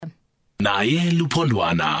Naye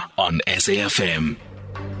Lupondwana on SAFM.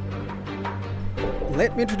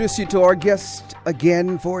 Let me introduce you to our guest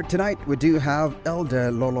again for tonight. We do have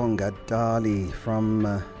Elder Lolonga Dali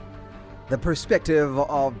from the perspective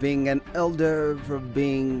of being an elder, from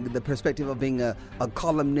being the perspective of being a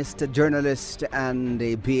columnist, a journalist, and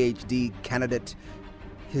a PhD candidate.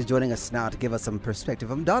 He's joining us now to give us some perspective.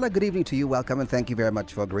 Dala, good evening to you. Welcome, and thank you very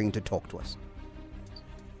much for agreeing to talk to us.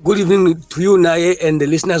 Good evening to you, Naye, and the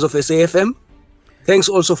listeners of SAFM. Thanks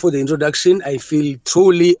also for the introduction. I feel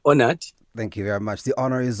truly honored. Thank you very much. The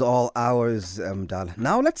honor is all ours, Dala.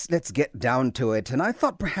 Now let's get down to it. And I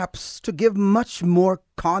thought perhaps to give much more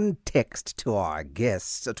context to our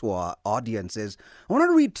guests, to our audiences, I want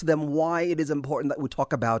to read to them why it is important that we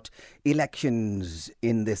talk about elections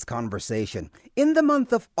in this conversation. In the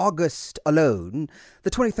month of August alone,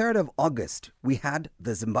 the 23rd of August, we had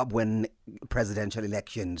the Zimbabwean presidential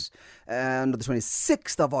elections. And the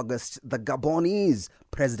 26th of August, the Gabonese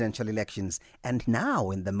presidential elections. And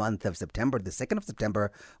now in the month of September, the 2nd of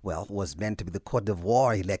September, was meant to be the Côte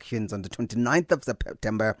d'Ivoire elections. On the 29th of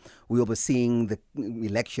September, we will be seeing the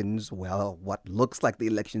elections, what looks like the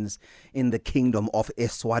elections in the kingdom of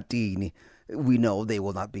Eswatini. We know they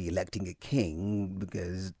will not be electing a king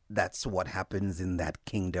because that's what happens in that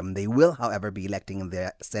kingdom. They will, however, be electing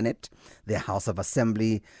their Senate, their House of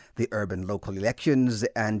Assembly, the urban local elections,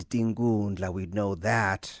 and Tingundla. We know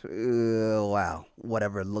that.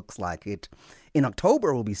 Whatever looks like it. In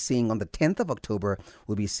October, we'll be seeing, on the 10th of October,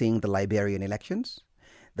 we'll be seeing the Liberian elections,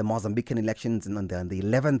 the Mozambican elections, and on the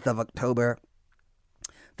 11th of October,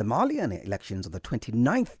 the Malian elections on the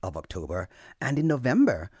 29th of October, and in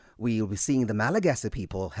November, we will be seeing the Malagasy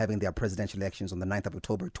people having their presidential elections on the 9th of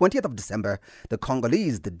October. 20th of December, the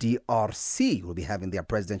Congolese, the DRC, will be having their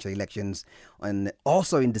presidential elections. And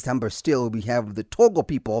also in December still, we have the Togo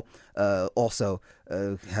people also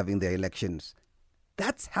having their elections.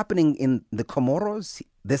 That's happening in the Comoros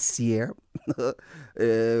this year,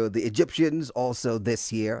 the Egyptians also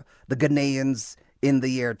this year, the Ghanaians in the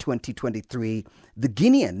year 2023, the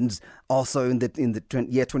Guineans also in the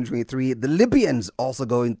year 2023, the Libyans also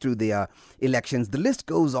going through their elections. The list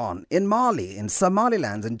goes on. In Mali, in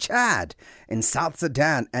Somaliland, in Chad, in South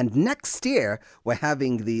Sudan, and next year we're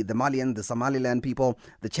having the Malian, the Somaliland people,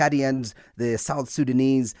 the Chadians, the South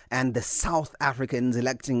Sudanese, and the South Africans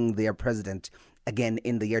electing their president again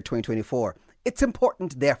in the year 2024. It's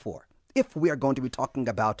important, therefore, if we are going to be talking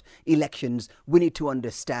about elections, we need to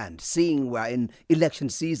understand, seeing we're in election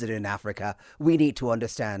season in Africa, we need to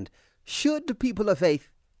understand, should the people of faith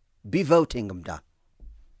be voting, Mda?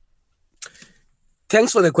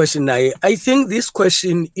 Thanks for the question, Naye. I think this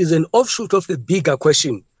question is an offshoot of the bigger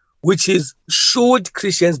question, which is, should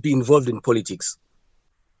Christians be involved in politics?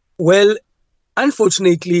 Well,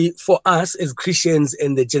 unfortunately for us as Christians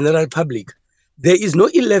and the general public, there is no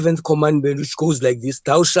 11th commandment which goes like this: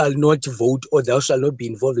 thou shalt not vote or thou shalt not be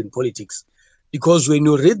involved in politics. Because when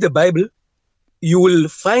you read the Bible, you will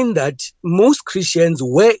find that most Christians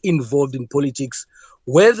were involved in politics,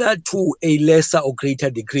 whether to a lesser or greater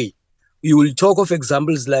degree. You will talk of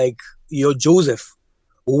examples like your Joseph,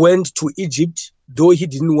 who went to Egypt, though he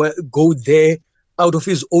didn't go there out of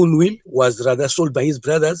his own will, was rather sold by his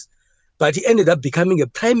brothers, but he ended up becoming a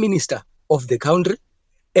prime minister of the country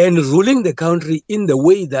and ruling the country in the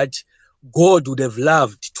way that God would have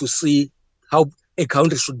loved to see how a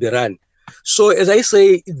country should be run. So as I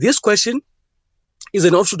say, this question is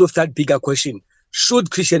an offshoot of that bigger question.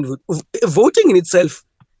 Should Christian voting in itself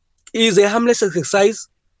is a harmless exercise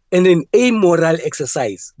and an amoral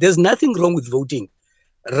exercise. There's nothing wrong with voting.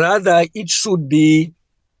 Rather, it should be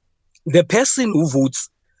the person who votes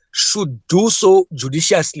should do so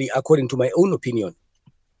judiciously, according to my own opinion.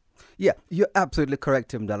 Yeah, you're absolutely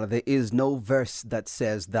correct, Mdala. There is no verse that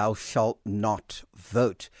says thou shalt not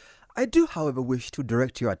vote. I do, however, wish to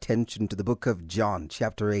direct your attention to the book of John,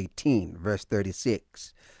 chapter 18, verse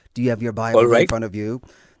 36. Do you have your Bible in front of you?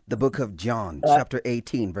 The book of John, chapter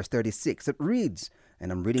 18, verse 36. It reads,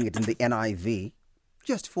 and I'm reading it in the NIV,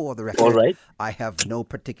 just for the record. All right. I have no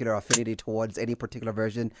particular affinity towards any particular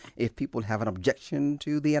version. If people have an objection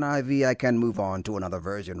to the NIV, I can move on to another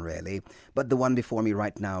version, really. But the one before me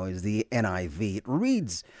right now is the NIV. It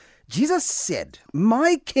reads, Jesus said,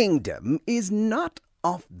 my kingdom is not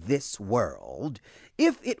of this world.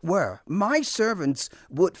 If it were, my servants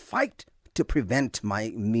would fight to prevent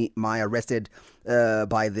my arrested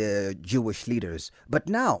by the Jewish leaders. But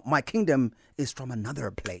now my kingdom is from another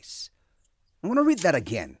place. I want to read that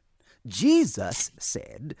again. Jesus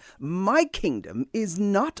said, my kingdom is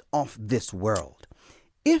not of this world.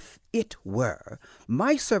 If it were,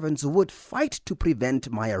 my servants would fight to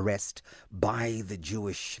prevent my arrest by the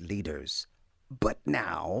Jewish leaders. But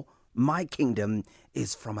now my kingdom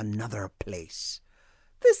is from another place.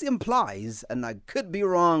 This implies, and I could be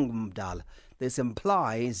wrong, Mdala, this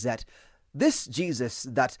implies that this Jesus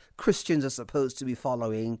that Christians are supposed to be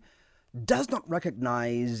following does not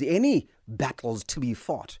recognize any battles to be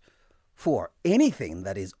fought for anything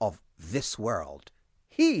that is of this world.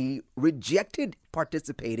 He rejected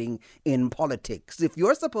participating in politics. If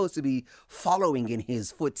you're supposed to be following in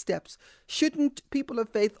his footsteps, shouldn't people of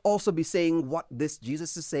faith also be saying what this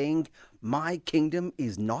Jesus is saying? My kingdom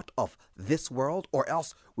is not of this world, or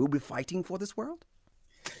else we'll be fighting for this world?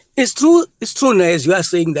 It's true, as you are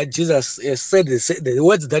saying that Jesus said the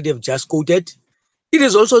words that you have just quoted. It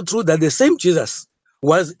is also true that the same Jesus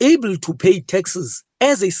was able to pay taxes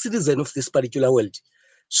as a citizen of this particular world.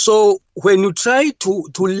 So when you try to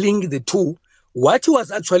link the two, what he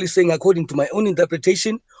was actually saying, according to my own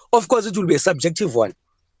interpretation, of course it will be a subjective one,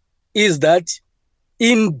 is that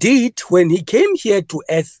indeed when he came here to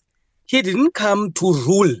earth, he didn't come to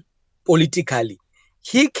rule politically.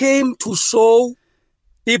 He came to show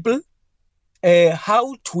people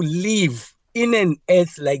how to live in an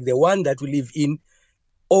earth like the one that we live in,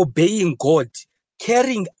 obeying God,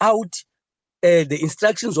 carrying out the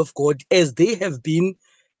instructions of God as they have been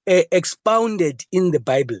expounded in the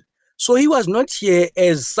Bible. So he was not here,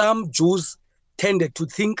 as some Jews tended to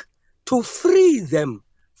think, to free them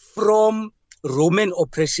from Roman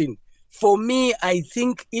oppression. For me, I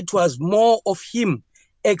think it was more of him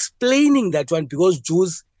explaining that one, because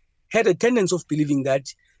Jews had a tendency of believing that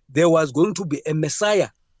there was going to be a Messiah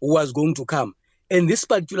who was going to come. And this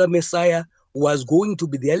particular Messiah was going to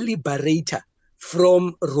be their liberator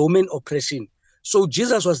from Roman oppression. So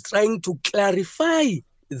Jesus was trying to clarify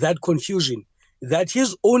that confusion, that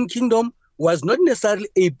his own kingdom was not necessarily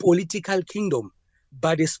a political kingdom,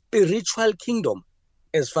 but a spiritual kingdom,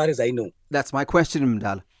 as far as I know. That's my question,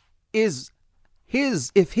 Mdala. If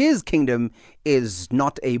his kingdom is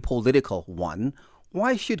not a political one,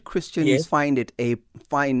 why should Christians find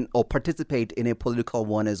or participate in a political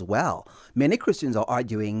one as well? Many Christians are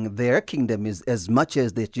arguing their kingdom is, as much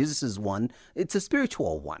as the Jesus' one, it's a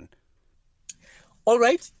spiritual one. All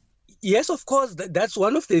right. Yes, of course, that's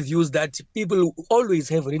one of the views that people always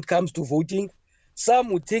have when it comes to voting. Some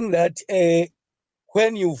would think that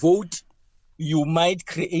when you vote, you might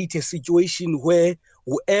create a situation where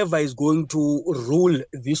whoever is going to rule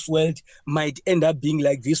this world might end up being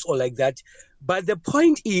like this or like that. But the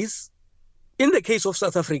point is, in the case of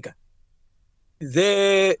South Africa,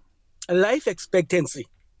 the life expectancy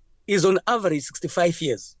is on average 65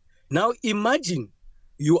 years. Now imagine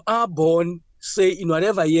you are born, say, in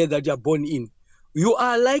whatever year that you're born in, you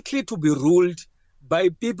are likely to be ruled by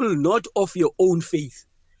people not of your own faith.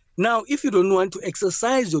 Now, if you don't want to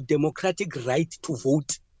exercise your democratic right to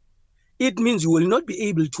vote, it means you will not be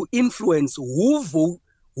able to influence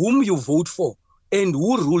whom you vote for and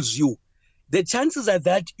who rules you. The chances are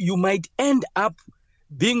that you might end up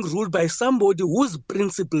being ruled by somebody whose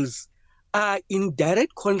principles are in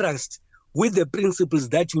direct contrast with the principles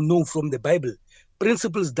that you know from the Bible,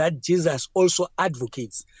 principles that Jesus also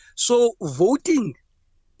advocates. So voting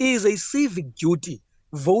is a civic duty.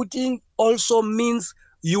 Voting also means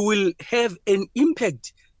you will have an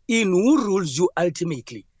impact in who rules you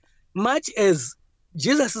ultimately. Much as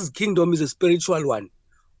Jesus' kingdom is a spiritual one,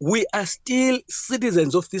 we are still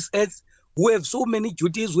citizens of this earth who have so many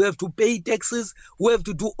duties, who have to pay taxes, who have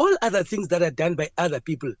to do all other things that are done by other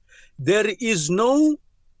people. There is no,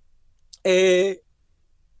 there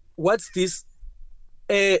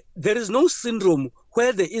is no syndrome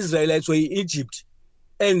where the Israelites were in Egypt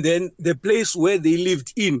and then the place where they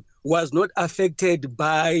lived in was not affected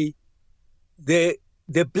by the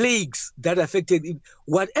plagues that affected it.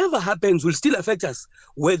 Whatever happens will still affect us,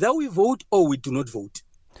 whether we vote or we do not vote.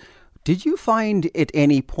 Did you find at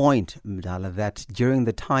any point, Mdala, that during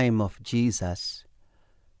the time of Jesus,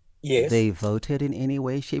 they voted in any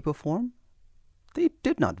way, shape, or form? They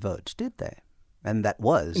did not vote, did they? And that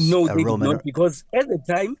was no, they did not, because at the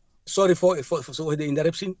time, sorry for the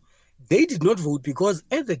interruption, they did not vote because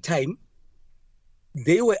at the time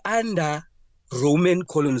they were under Roman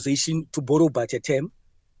colonization, to borrow but a term.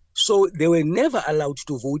 So they were never allowed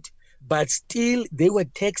to vote, but still they were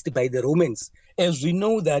taxed by the Romans. As we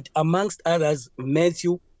know that amongst others,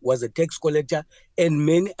 Matthew was a tax collector and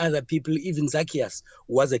many other people, even Zacchaeus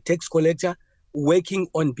was a tax collector working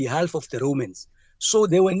on behalf of the Romans. So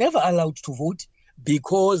they were never allowed to vote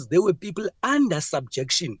because they were people under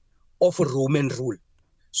subjection of Roman rule.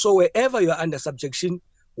 So wherever you are under subjection,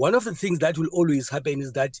 one of the things that will always happen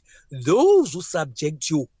is that those who subject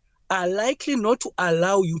you are likely not to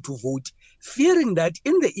allow you to vote, fearing that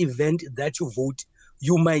in the event that you vote,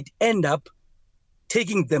 you might end up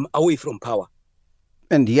taking them away from power.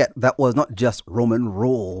 And yet, that was not just Roman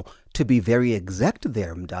rule. To be very exact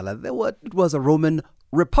there, Mdala, it was a Roman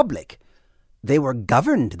republic. They were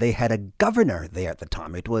governed. They had a governor there at the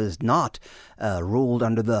time. It was not ruled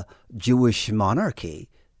under the Jewish monarchy.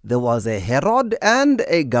 There was a Herod and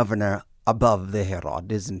a governor above the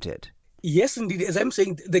Herod, isn't it? Yes, indeed. As I'm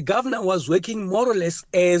saying, the governor was working more or less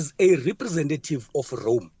as a representative of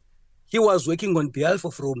Rome. He was working on behalf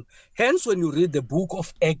of Rome. Hence, when you read the book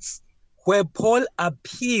of Acts, where Paul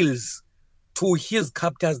appeals to his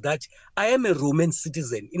captors that I am a Roman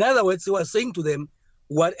citizen. In other words, he was saying to them,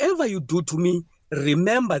 whatever you do to me,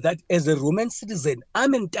 remember that as a Roman citizen,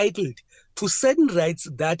 I'm entitled to certain rights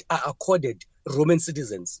that are accorded Roman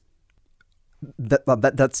citizens.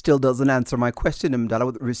 That still doesn't answer my question, Mdala.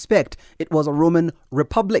 With respect, it was a Roman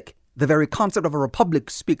republic. The very concept of a republic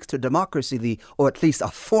speaks to democracy, or at least a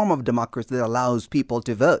form of democracy that allows people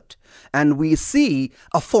to vote. And we see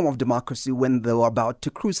a form of democracy when they were about to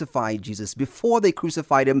crucify Jesus. Before they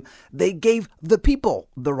crucified him, they gave the people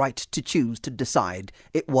the right to choose, to decide.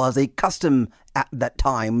 It was a custom at that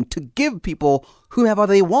time to give people whomever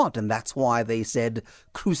they want. And that's why they said,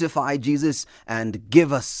 crucify Jesus and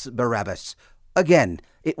give us Barabbas. Again,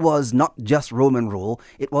 it was not just Roman rule.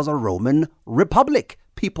 It was a Roman republic.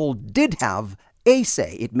 People did have a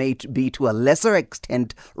say. It may be to a lesser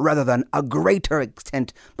extent rather than a greater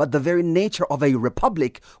extent, but the very nature of a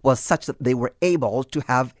republic was such that they were able to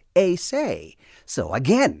have a say. So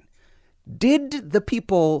again, did the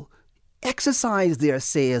people exercise their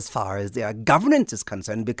say as far as their governance is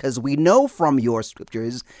concerned? Because we know from your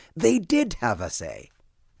scriptures they did have a say.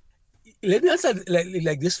 Let me answer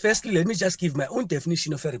like this. Firstly, let me just give my own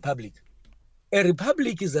definition of a republic. A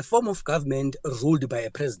republic is a form of government ruled by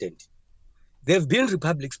a president. There have been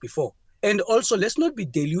republics before. And also, let's not be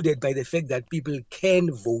deluded by the fact that people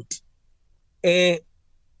can vote.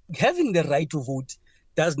 Having the right to vote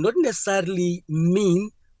does not necessarily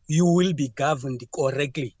mean you will be governed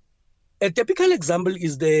correctly. A typical example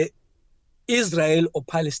is the Israel or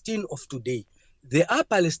Palestine of today. There are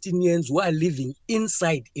Palestinians who are living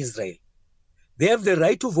inside Israel. They have the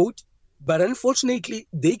right to vote, but unfortunately,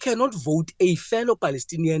 they cannot vote a fellow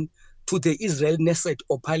Palestinian to the Israel Knesset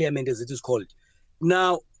or parliament, as it is called.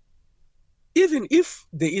 Now, even if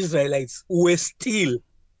the Israelites were still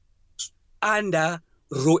under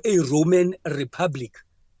a Roman republic,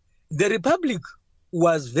 the republic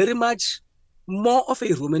was very much more of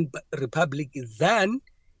a Roman republic than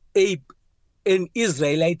an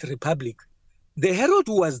Israelite republic. The Herod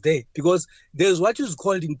was there because there's what is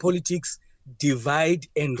called in politics divide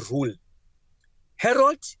and rule.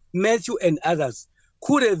 Herod, Matthew, and others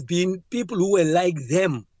could have been people who were like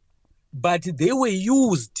them, but they were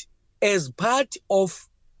used as part of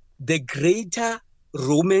the greater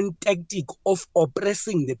Roman tactic of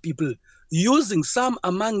oppressing the people, using some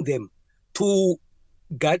among them to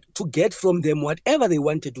get from them whatever they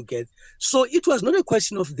wanted to get. So it was not a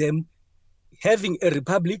question of them having a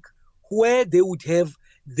republic where they would have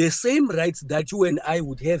the same rights that you and I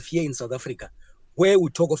would have here in South Africa, where we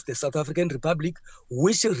talk of the South African Republic,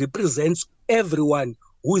 which represents everyone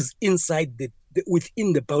who is inside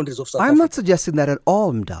within the boundaries of South Africa. I'm not suggesting that at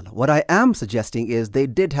all, Mdala. What I am suggesting is they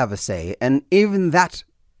did have a say, and even that,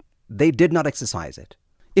 they did not exercise it.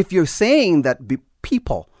 If you're saying that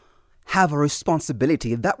people have a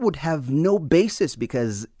responsibility, that would have no basis,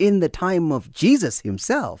 because in the time of Jesus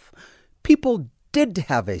himself, people did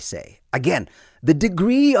have a say. Again, the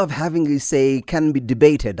degree of having a say can be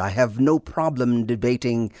debated. I have no problem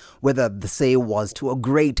debating whether the say was to a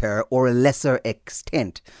greater or a lesser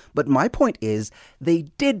extent. But my point is, they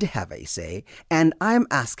did have a say, and I'm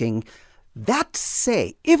asking, that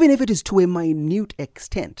say, even if it is to a minute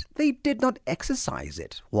extent, they did not exercise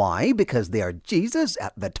it. Why? Because their Jesus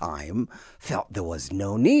at the time felt there was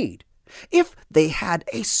no need. If they had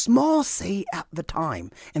a small say at the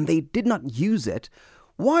time and they did not use it,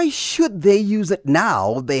 why should they use it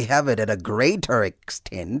now? They have it at a greater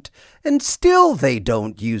extent and still they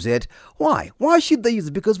don't use it. Why? Why should they use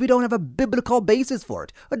it? Because we don't have a biblical basis for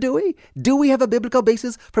it. Or do we? Do we have a biblical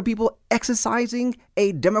basis for people exercising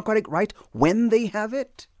a democratic right when they have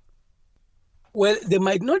it? Well, there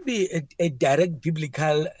might not be a direct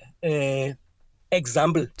biblical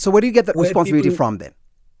example. So where do you get that responsibility from then?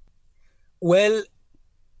 Well,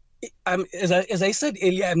 as I said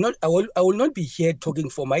earlier, I will not be here talking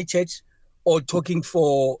for my church or talking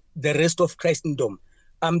for the rest of Christendom.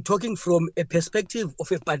 I'm talking from a perspective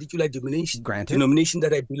of a particular denomination Granted.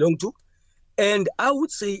 that I belong to. And I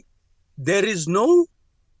would say there is no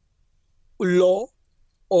law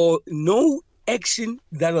or no action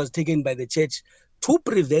that was taken by the church to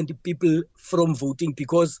prevent people from voting,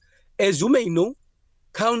 because, as you may know,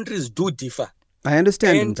 countries do differ. I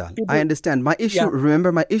understand, And Mdala. people- I understand. My issue, Yeah.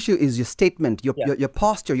 remember, my issue is your statement, your, Yeah. your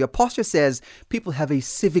posture. Your posture says people have a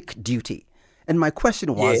civic duty. And my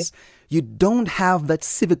question was, you don't have that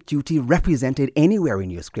civic duty represented anywhere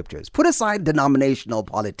in your scriptures. Put aside denominational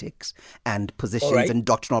politics and positions right. and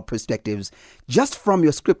doctrinal perspectives. Just from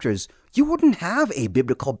your scriptures, you wouldn't have a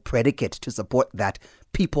biblical predicate to support that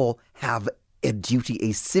people have a duty,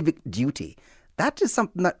 a civic duty. That is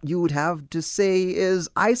something that you would have to say is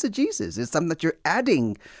eisegesis. It's something that you're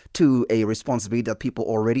adding to a responsibility that people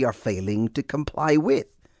already are failing to comply with.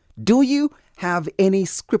 Do you have any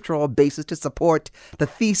scriptural basis to support the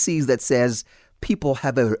theses that says people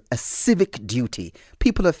have a civic duty?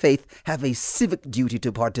 People of faith have a civic duty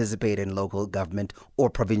to participate in local government or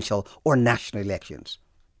provincial or national elections.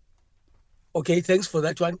 Okay, thanks for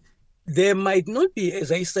that one. There might not be,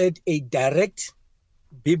 as I said, a direct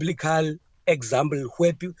biblical example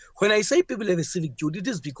where when I say people have a civic duty, it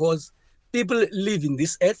is because people live in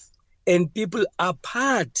this earth and people are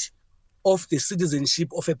part of the citizenship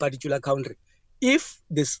of a particular country. If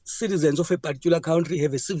the citizens of a particular country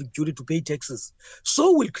have a civic duty to pay taxes,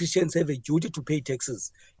 so will Christians have a duty to pay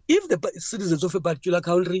taxes. If the citizens of a particular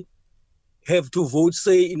country have to vote,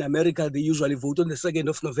 say in America, they usually vote on the 2nd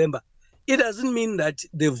of November. It doesn't mean that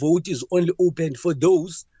the vote is only open for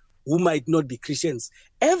those who might not be Christians.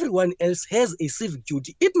 Everyone else has a civic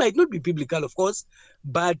duty. It might not be biblical, of course,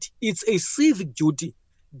 but it's a civic duty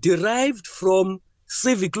derived from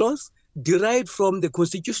civic laws, derived from the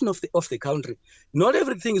constitution of the country. Not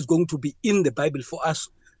everything is going to be in the Bible for us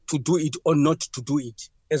to do it or not to do it,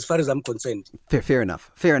 as far as I'm concerned. Fair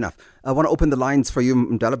enough. I want to open the lines for you,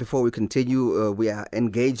 Mdala, before we continue. We are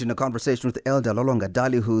engaged in a conversation with Elder Lolonga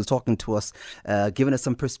Dali, who's talking to us, giving us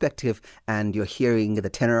some perspective, and you're hearing the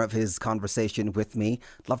tenor of his conversation with me.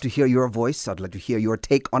 I'd love to hear your voice. I'd like to hear your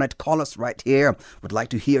take on it. Call us right here. Would like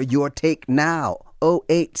to hear your take now.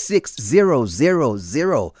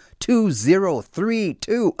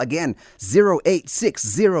 086-000-2032. Again,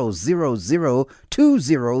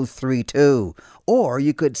 086-000-2032. Or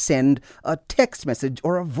you could send a text message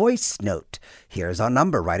or a voice note. Here's our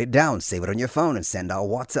number. Write it down. Save it on your phone and send our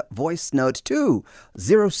WhatsApp voice note to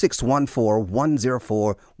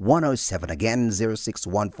 0614-104-107. Again,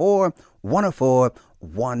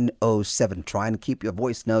 0614-104-107. Try and keep your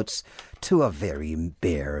voice notes to a very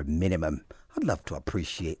bare minimum. I'd love to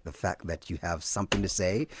appreciate the fact that you have something to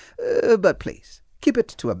say, but please keep it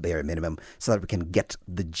to a bare minimum so that we can get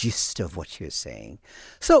the gist of what you're saying.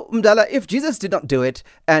 So, Mdala, if Jesus did not do it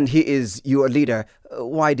and he is your leader,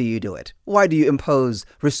 why do you do it? Why do you impose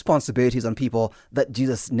responsibilities on people that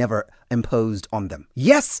Jesus never imposed on them?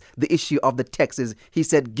 Yes, the issue of the text is he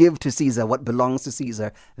said, give to Caesar what belongs to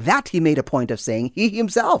Caesar. That he made a point of saying. He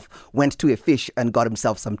himself went to a fish and got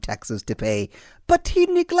himself some taxes to pay. But he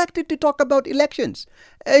neglected to talk about elections.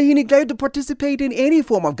 He neglected to participate in any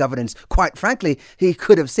form of governance. Quite frankly, he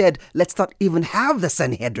could have said, let's not even have the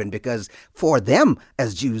Sanhedrin, because for them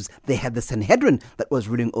as Jews, they had the Sanhedrin that was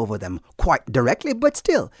ruling over them quite directly. But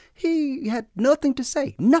still, he had nothing to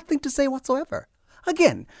say whatsoever.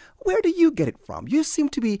 Again, where do you get it from? You seem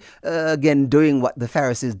to be, again, doing what the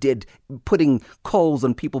Pharisees did, putting coals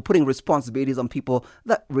on people, putting responsibilities on people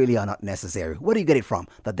that really are not necessary. Where do you get it from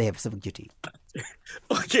that they have civic duty?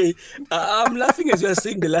 Okay, I'm laughing as you're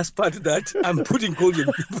saying the last part that I'm putting coals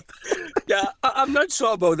on people. Yeah, I'm not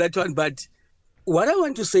sure about that one, but what I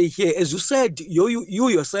want to say here, as you said, you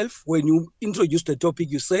yourself, when you introduced the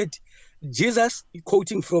topic, you said, Jesus,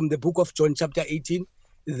 quoting from the book of John chapter 18,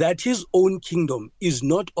 that his own kingdom is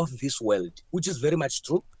not of this world, which is very much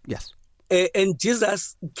true. Yes. And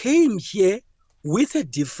Jesus came here with a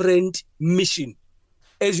different mission.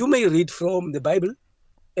 As you may read from the Bible,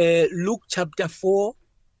 Luke chapter 4,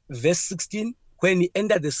 verse 16, when he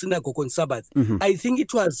entered the synagogue on Sabbath, I think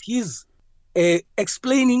it was his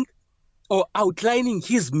explaining or outlining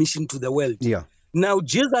his mission to the world. Yeah. Now,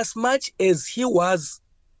 Jesus, much as he was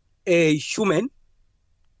a human,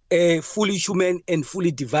 fully human and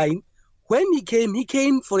fully divine, when he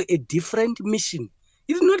came for a different mission.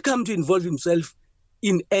 He did not come to involve himself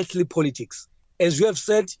in earthly politics. As you have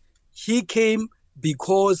said, he came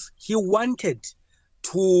because he wanted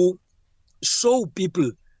to show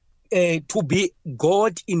people to be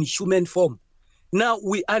God in human form. Now,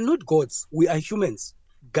 we are not gods. We are humans,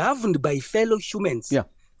 governed by fellow humans. Yeah.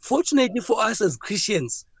 Fortunately for us as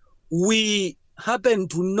Christians, we happen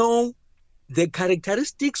to know the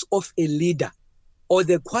characteristics of a leader or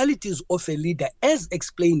the qualities of a leader as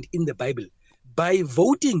explained in the Bible, by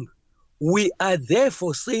voting, we are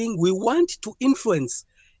therefore saying we want to influence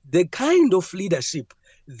the kind of leadership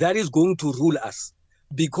that is going to rule us.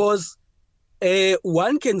 Because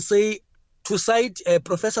one can say, to cite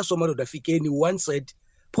Professor Somaro Dafikeni once said,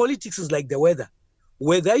 politics is like the weather.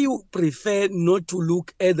 Whether you prefer not to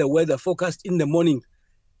look at the weather forecast in the morning,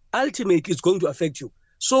 ultimately it's going to affect you.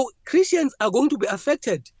 So Christians are going to be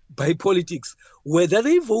affected by politics, whether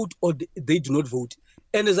they vote or they do not vote.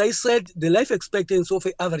 And as I said, the life expectancy of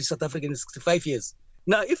an average South African is 65 years.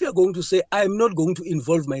 Now, if you're going to say, I'm not going to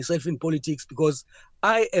involve myself in politics because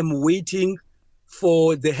I am waiting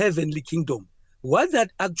for the heavenly kingdom, what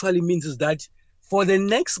that actually means is that for the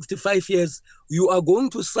next 65 years, you are going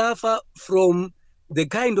to suffer from the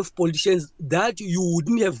kind of politicians that you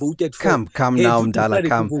wouldn't have voted for. Come now, Mdala,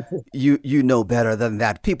 come. You know better than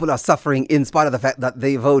that. People are suffering in spite of the fact that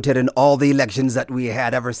they voted in all the elections that we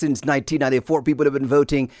had ever since 1994. People have been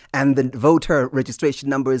voting, and the voter registration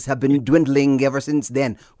numbers have been dwindling ever since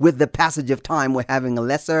then. With the passage of time, we're having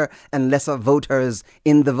lesser and lesser voters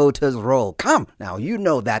in the voters' roll. Come now, you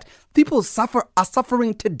know that. People are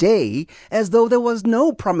suffering today as though there was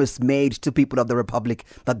no promise made to people of the Republic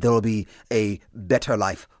that there will be a better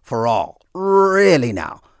life for all. Really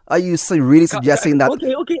now? Are you really suggesting that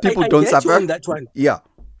people don't suffer? You on that one. Yeah.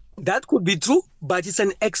 That could be true, but it's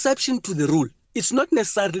an exception to the rule. It's not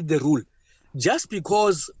necessarily the rule. Just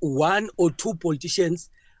because one or two politicians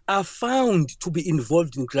are found to be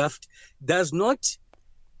involved in graft does not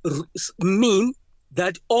mean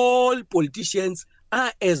that all politicians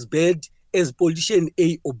are as bad as politician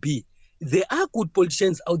A or B. There are good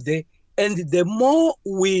politicians out there, and the more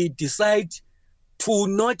we decide to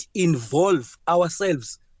not involve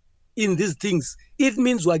ourselves in these things, it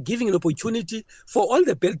means we're giving an opportunity for all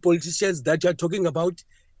the bad politicians that you're talking about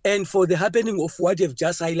and for the happening of what you've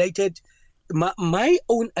just highlighted. My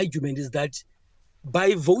own argument is that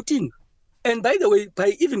by voting, and by the way,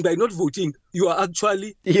 even by not voting, you are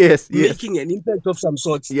actually making an impact of some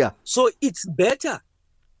sort. Yeah. So it's better,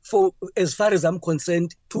 for as far as I'm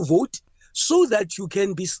concerned, to vote so that you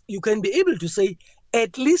can be able to say,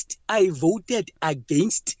 at least I voted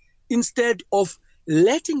against, instead of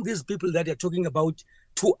letting these people that you're talking about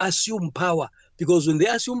to assume power. Because when they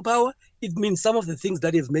assume power, it means some of the things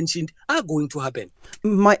that you've mentioned are going to happen.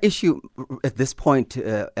 My issue at this point,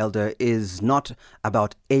 Elder, is not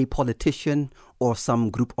about a politician or some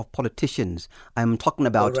group of politicians. I'm talking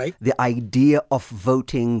about the idea of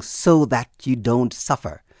voting so that you don't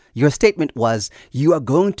suffer. Your statement was you are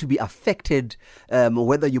going to be affected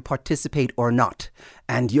whether you participate or not,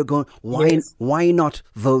 and you're going. Why not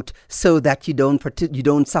vote so that you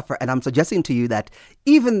don't suffer? And I'm suggesting to you that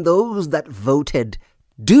even those that voted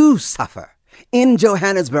do suffer. In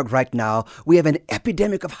Johannesburg right now, we have an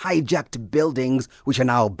epidemic of hijacked buildings which are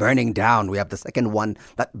now burning down. We have the second one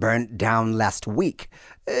that burned down last week.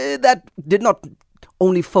 That did not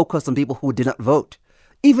only focus on people who did not vote.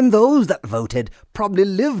 Even those that voted probably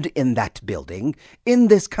lived in that building. In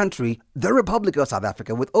this country, the Republic of South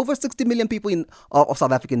Africa, with over 60 million people of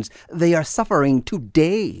South Africans, they are suffering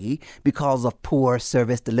today because of poor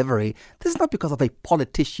service delivery. This is not because of a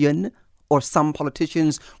politician or some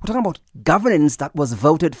politicians. We're talking about governance that was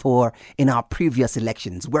voted for in our previous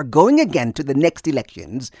elections. We're going again to the next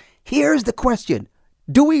elections. Here's the question.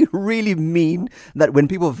 Do we really mean that when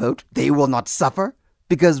people vote, they will not suffer?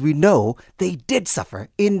 Because we know they did suffer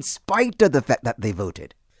in spite of the fact that they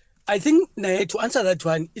voted. I think, to answer that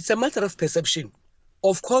one, it's a matter of perception.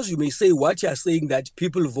 Of course, you may say what you are saying, that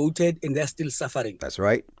people voted and they're still suffering. That's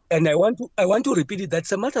right. And I want to repeat it.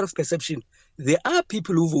 That's a matter of perception. There are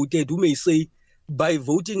people who voted who may say, by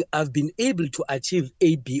voting, I've been able to achieve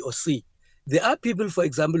A, B, or C. There are people, for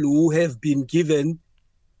example, who have been given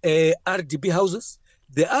RDP houses.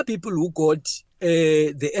 There are people who got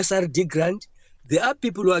the SRD grant. There are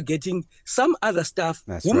people who are getting some other stuff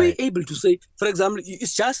may be able to say, for example,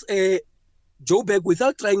 it's just Joburg,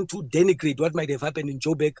 without trying to denigrate what might have happened in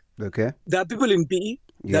Joburg. Okay. There are people in PE,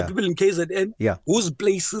 there are people in KZN whose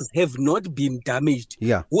places have not been damaged,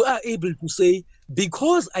 who are able to say,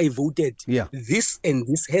 because I voted, this and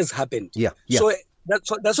this has happened. So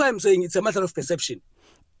that's why I'm saying it's a matter of perception.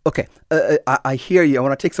 Okay, I hear you. I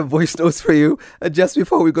want to take some voice notes for you. Just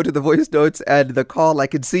before we go to the voice notes and the call, I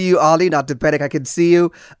can see you, Ali, not to panic. I can see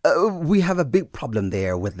you. We have a big problem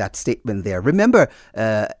there with that statement there. Remember,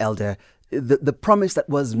 Elder, the promise that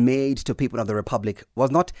was made to people of the Republic was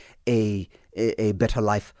not a better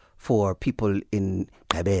life for people in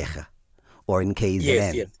Gqeberha or in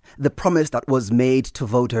KZN. Yes. The promise that was made to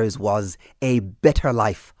voters was a better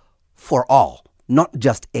life for all, not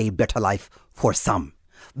just a better life for some.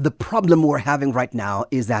 The problem we're having right now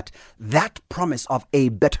is that promise of a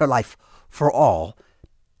better life for all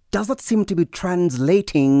does not seem to be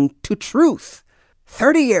translating to truth.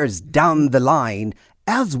 30 years down the line,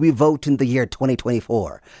 as we vote in the year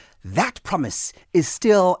 2024, that promise is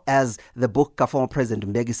still, as the book of former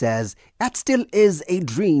President Mbeki says, that still is a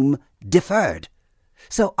dream deferred.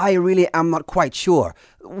 So I really am not quite sure.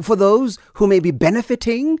 For those who may be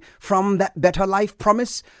benefiting from that better life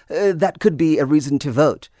promise, that could be a reason to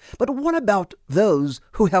vote. But what about those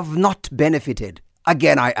who have not benefited?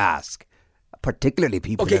 Again, I ask, particularly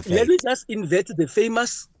people of faith. Let me just invert the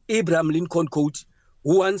famous Abraham Lincoln quote,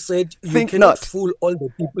 who once said, "You Think cannot not. fool all the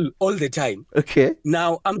people all the time." Okay.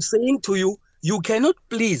 Now, I'm saying to you, you cannot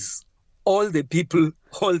please all the people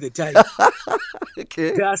all the time.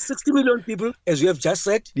 Okay. There are 60 million people, as you have just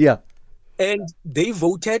said, Yeah. and they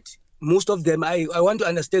voted. Most of them, I want to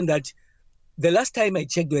understand that the last time I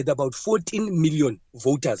checked, we had about 14 million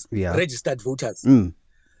voters, registered voters.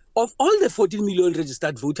 Of all the 14 million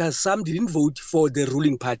registered voters, some didn't vote for the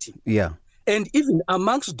ruling party. Yeah. And even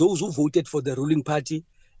amongst those who voted for the ruling party,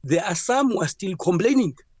 there are some who are still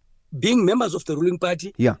complaining, being members of the ruling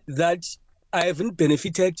party, that I haven't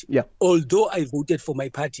benefited, although I voted for my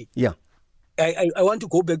party. Yeah. I want to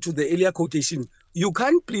go back to the earlier quotation. You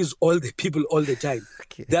can't please all the people all the time.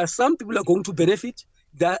 Okay. There are some people who are going to benefit.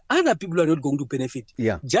 There are other people who are not going to benefit.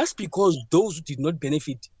 Yeah. Just because those who did not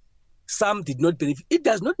benefit, some did not benefit, it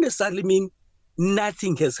does not necessarily mean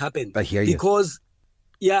nothing has happened. I hear you. Because,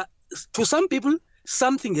 to some people,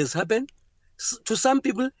 something has happened. To some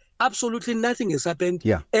people, absolutely nothing has happened.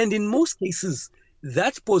 Yeah. And in most cases,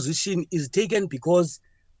 that position is taken because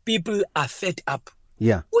people are fed up.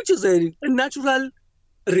 Yeah. Which is a natural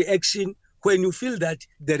reaction when you feel that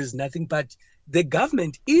there is nothing. But the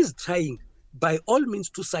government is trying by all means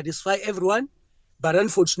to satisfy everyone. But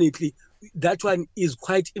unfortunately, that one is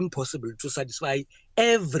quite impossible to satisfy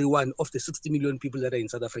every one of the 60 million people that are in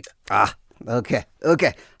South Africa. Okay.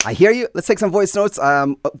 I hear you. Let's take some voice notes.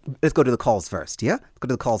 Let's go to the calls first, yeah? Let's go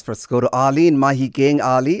to the calls first. Go to Ali in Mahikeng.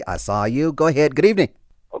 Ali, I saw you. Go ahead. Good evening.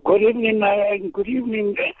 Good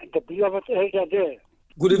evening, the beloved elder there.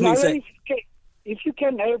 Good evening, sir. If you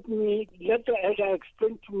can help me, let the elder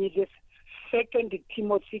explain to me this 2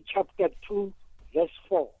 Timothy chapter 2, verse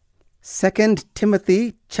 4. 2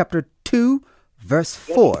 Timothy chapter 2, verse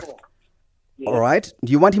 4. Yes. All right.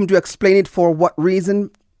 Do you want him to explain it for what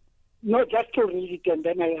reason? No, just to read it and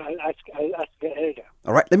then I'll ask the elder.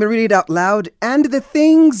 All right, let me read it out loud. And the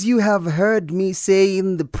things you have heard me say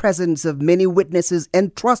in the presence of many witnesses,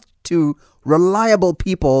 entrust to reliable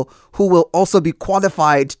people who will also be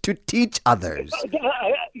qualified to teach others.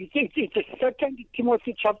 It's 2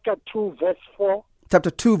 Timothy chapter 2, verse 4. Chapter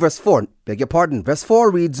 2, verse 4. Beg your pardon. Verse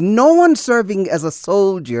 4 reads, "No one serving as a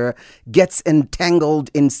soldier gets entangled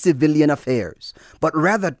in civilian affairs, but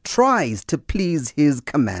rather tries to please his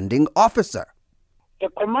commanding officer." The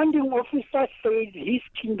commanding officer says his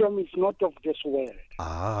kingdom is not of this world.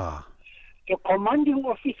 The commanding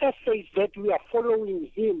officer says that we are following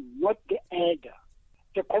him, not the elder.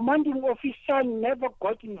 The commanding officer never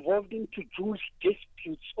got involved into Jewish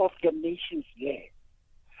disputes of the nations there.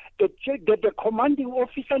 The commanding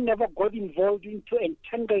officer never got involved into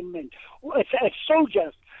entanglement. As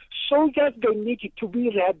soldiers, they need to be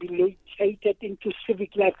rehabilitated into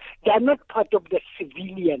civic life. They are not part of the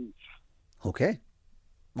civilians. Okay.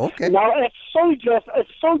 Now, as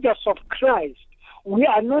soldiers of Christ, we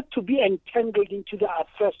are not to be entangled into the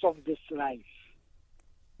affairs of this life.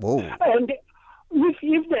 Whoa. And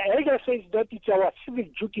if the elder says that it's our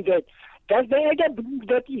civic duty, that does the elder believe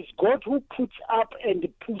that it's God who puts up and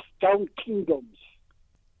puts down kingdoms?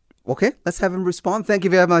 Okay, let's have him respond. Thank you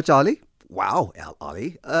very much, Ali. Wow,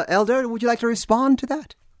 Ali. Elder, would you like to respond to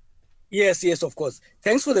that? Yes, of course.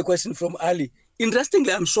 Thanks for the question from Ali.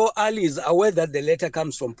 Interestingly, I'm sure Ali is aware that the letter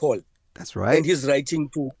comes from Paul. That's right. And he's writing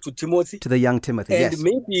to Timothy. To the young Timothy, and yes. And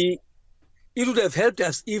maybe it would have helped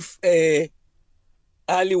us if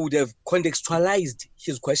Ali would have contextualized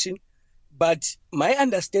his question. But my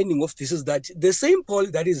understanding of this is that the same Paul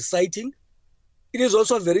that is citing, it is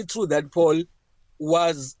also very true that Paul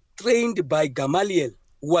was trained by Gamaliel,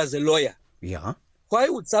 who was a lawyer. Yeah. Why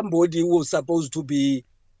would somebody who was supposed to be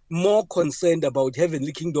more concerned about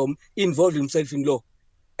heavenly kingdom involve himself in law?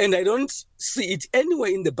 And I don't see it anywhere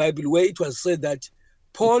in the Bible where it was said that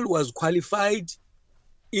Paul was qualified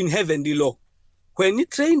in heavenly law. When he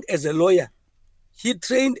trained as a lawyer, he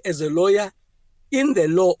trained as a lawyer in the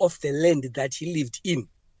law of the land that he lived in.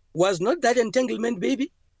 Was not that entanglement,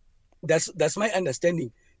 baby? That's my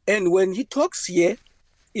understanding. And when he talks here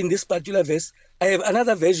in this particular verse, I have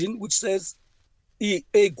another version which says,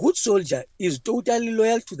 a good soldier is totally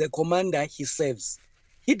loyal to the commander he serves.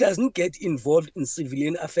 He doesn't get involved in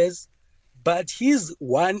civilian affairs, but his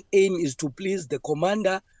one aim is to please the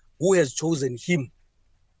commander who has chosen him.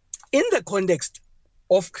 In the context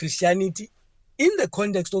of Christianity, in the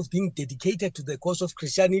context of being dedicated to the cause of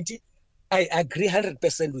Christianity, I agree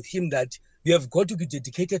 100% with him that you have got to be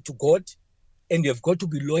dedicated to God, and you have got to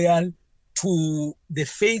be loyal to the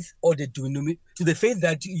faith or to the faith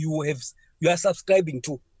that you are subscribing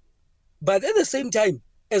to. But at the same time,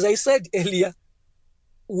 as I said earlier,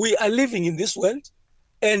 we are living in this world,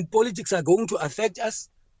 and politics are going to affect us.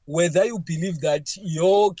 Whether you believe that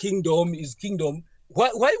your kingdom is kingdom,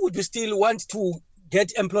 why would you still want to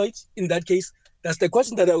get employed in that case? That's the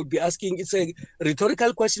question that I would be asking. It's a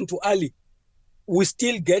rhetorical question to Ali. We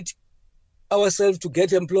still get ourselves to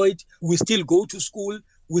get employed. We still go to school.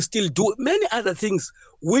 We still do many other things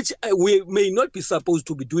which we may not be supposed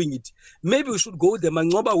to be doing it. Maybe we should go the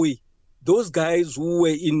Mangoba way. Those guys who were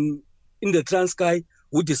in the Transkei,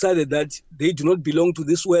 who decided that they do not belong to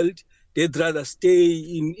this world, they'd rather stay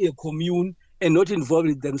in a commune and not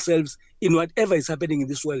involve themselves in whatever is happening in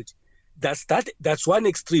this world. That's one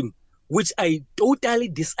extreme, which I totally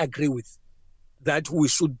disagree with. That we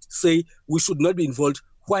should say we should not be involved.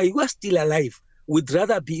 While you are still alive, we'd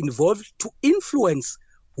rather be involved to influence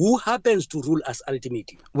who happens to rule us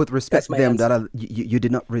ultimately. With respect, Mdala, you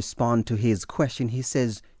did not respond to his question. He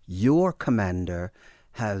says, your commander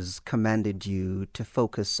has commanded you to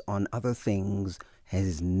focus on other things,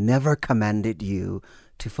 has never commanded you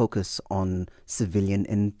to focus on civilian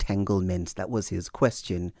entanglements. That was his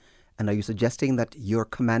question. And are you suggesting that your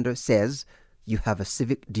commander says you have a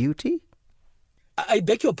civic duty? I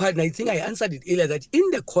beg your pardon. I think I answered it earlier that in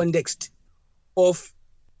the context of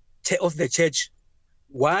the church,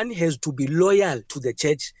 one has to be loyal to the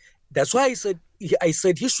church. That's why I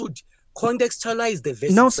said he should contextualize the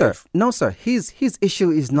verse. No, sir. His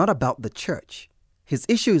issue is not about the church. His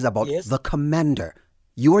issue is about the commander.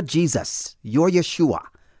 Your Jesus, your Yeshua,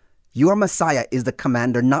 your Messiah is the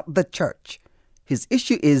commander, not the church. His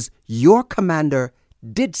issue is your commander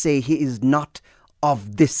did say he is not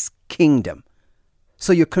of this kingdom.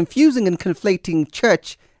 So you're confusing and conflating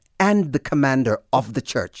church and the commander of the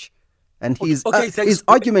church. And his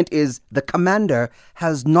argument is the commander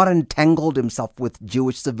has not entangled himself with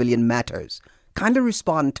Jewish civilian matters. Kind of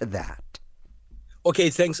respond to that. Okay,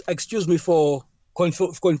 thanks. Excuse me for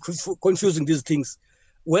confusing these things.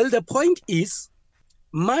 Well, the point is,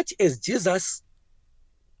 much as Jesus'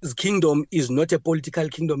 kingdom is not a political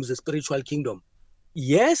kingdom, it's a spiritual kingdom.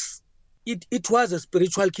 Yes, it was a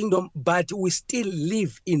spiritual kingdom, but we still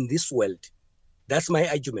live in this world. That's my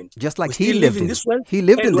argument. Just like he lived in this world. He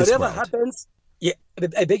lived in this world. Whatever happens,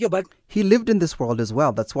 I beg your pardon. He lived in this world as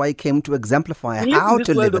well. That's why he came to exemplify how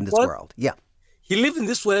to live in this world. Yeah. He lived in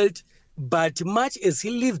this world, but much as he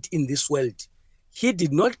lived in this world, he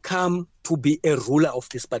did not come to be a ruler of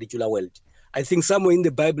this particular world. I think somewhere in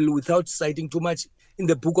the Bible, without citing too much, in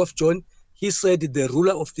the book of John, he said the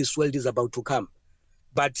ruler of this world is about to come.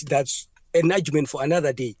 But that's an argument for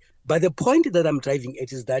another day. But the point that I'm driving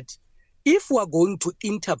at is that if we are going to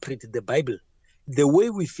interpret the Bible the way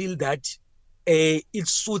we feel that it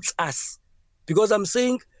suits us, because I'm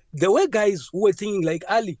saying there were guys who were thinking like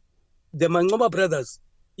Ali, the Mangoba brothers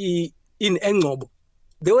in Engobo,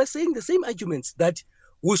 they were saying the same arguments that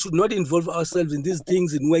we should not involve ourselves in these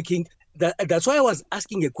things in working. That's why I was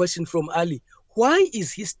asking a question from Ali. Why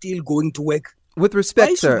is he still going to work? With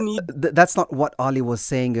respect, sir, that's not what Ali was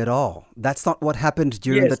saying at all. That's not what happened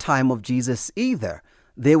during the time of Jesus either.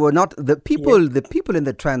 They were not the people. The people in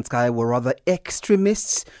the Transkei were rather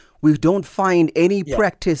extremists. We don't find any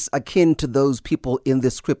practice akin to those people in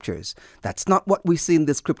the scriptures. That's not what we see in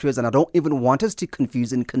the scriptures, and I don't even want us to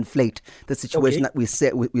confuse and conflate the situation that we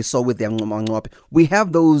saw with the Anglo. We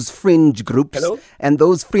have those fringe groups, and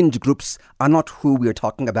those fringe groups are not who we're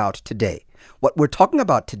talking about today. What we're talking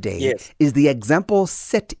about today is the example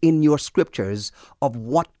set in your scriptures of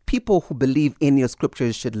what people who believe in your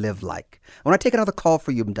scriptures should live like. I want to take another call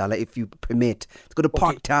for you, Mdala, if you permit. Let's go to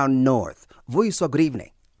Parktown North. Voice, good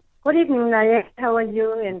evening. Good evening, Naye. How are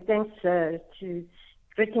you? And thanks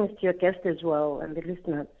greetings to your guest as well and the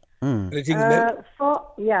listeners. Greetings, ma'am.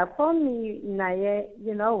 For me, Naye,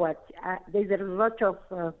 you know what? There's a lot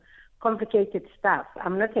of complicated stuff.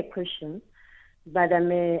 I'm not a Christian, but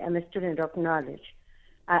I'm a student of knowledge.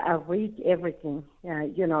 I read everything,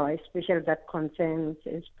 especially that concerns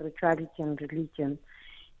spirituality and religion,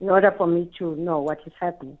 in order for me to know what is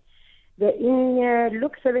happening. In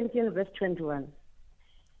Luke 17, verse 21,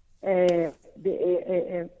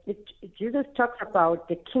 Jesus talks about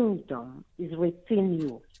the kingdom is within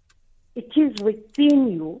you. It is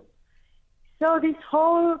within you. So this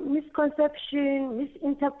whole misconception,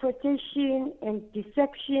 misinterpretation, and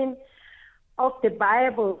deception of the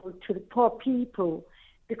Bible to the poor people,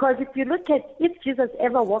 because if you look at, if Jesus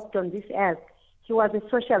ever walked on this earth, he was a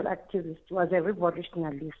social activist, he was a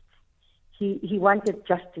revolutionist. He wanted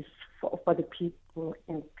justice for the people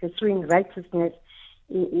and pursuing righteousness,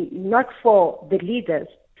 not for the leaders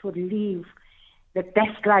to live the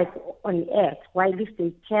best life on earth, while if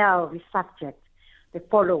they tell the subject, the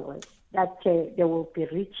followers, that they will be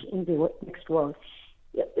rich in the next world.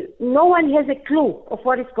 No one has a clue of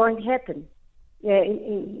what is going to happen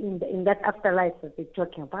in that afterlife that they're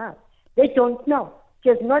talking about. They don't know.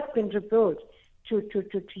 It has not been revealed to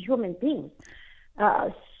human beings.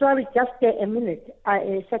 Sorry, just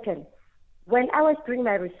a second. When I was doing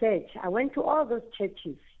my research, I went to all those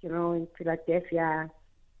churches, in Philadelphia,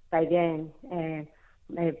 by then,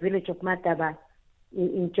 my village of Mataba,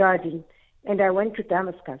 in Jordan, and I went to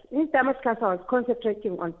Damascus. In Damascus, I was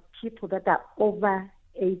concentrating on people that are over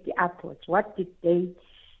 80 upwards. What did they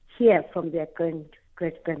hear from their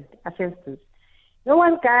great-grand ancestors? No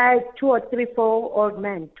one guy, 2 or 3, 4 old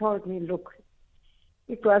men told me, look,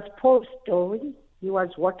 it was Paul's story. He was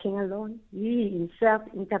walking alone. He himself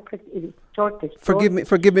interpreted, told the story.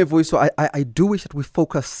 Forgive me, voice. So I do wish that we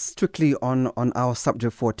focus strictly on our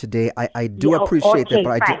subject for today. I do appreciate that,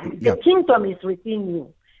 but the kingdom is within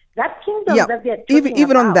you. That kingdom that they're talking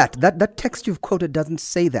even about. on that text you've quoted doesn't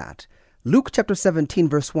say that. Luke chapter 17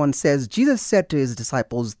 verse 1 says, Jesus said to his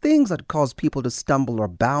disciples, things that cause people to stumble are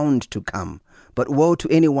bound to come, but woe to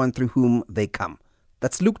anyone through whom they come.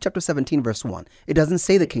 That's Luke chapter 17 verse 1. It doesn't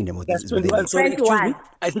say the kingdom of That's 21. Sorry, 21.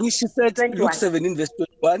 I think she said 21. Luke 17 verse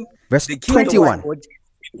 21. Verse 21.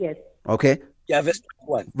 Yes. Okay. Yeah, verse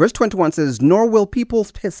 21. Verse 21 says, nor will people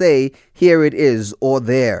say, here it is, or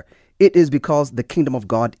there. It is because the kingdom of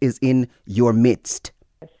God is in your midst.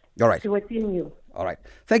 All right. It's within you. All right.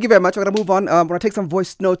 Thank you very much. We're going to move on. We're going to take some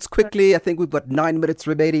voice notes quickly. I think we've got 9 minutes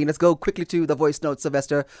remaining. Let's go quickly to the voice notes,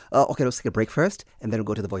 Sylvester. Okay, let's take a break first, and then we'll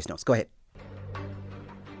go to the voice notes. Go ahead.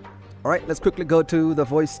 All right, let's quickly go to the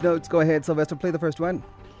voice notes. Go ahead, Sylvester. Play the first one.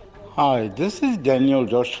 Hi, this is Daniel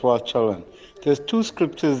Joshua Challen. There's 2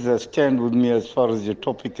 scriptures that stand with me as far as your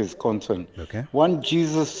topic is concerned. Okay. One,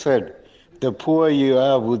 Jesus said, the poor you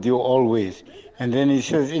have with you always. And then he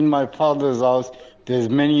says, in my Father's house, there's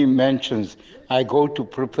many mansions. I go to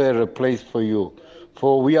prepare a place for you.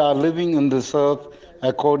 For we are living on this earth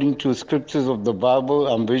according to scriptures of the Bible.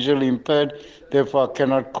 I'm visually impaired, therefore I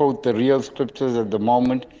cannot quote the real scriptures at the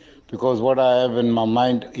moment, because what I have in my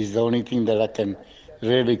mind is the only thing that I can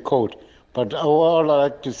really quote. But all I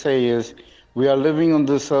like to say is, we are living on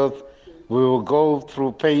this earth. We will go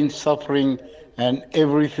through pain, suffering, and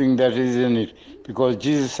everything that is in it. Because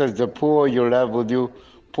Jesus says, the poor you'll have with you.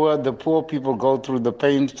 The poor people go through the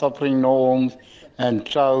pain, suffering, no homes, and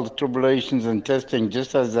trials, tribulations, and testing,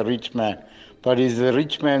 just as the rich man. But it's the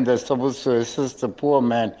rich man that's supposed to assist the poor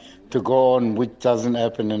man to go on, which doesn't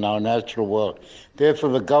happen in our natural world. Therefore,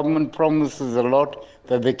 the government promises a lot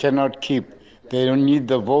that they cannot keep. They don't need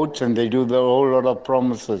the votes, and they do the whole lot of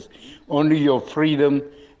promises. Only your freedom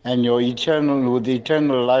and your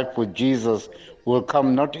eternal life with Jesus will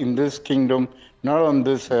come not in this kingdom, not on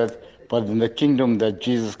this earth, but in the kingdom that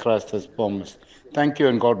Jesus Christ has promised. Thank you,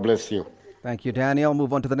 and God bless you. Thank you, Daniel.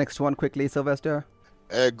 Move on to the next one quickly, Sylvester.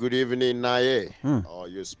 Good evening, Naye.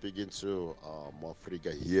 You're speaking to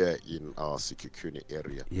Mafrika here in Sikukuni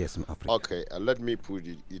area. Yes, Mafrika. Okay, let me put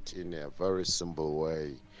it in a very simple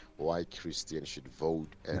way why Christians should vote,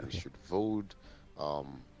 and should vote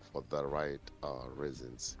for the right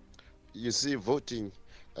reasons. You see, voting,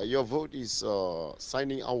 your vote is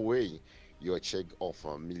signing away your check of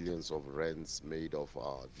millions of rands made of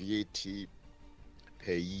VAT,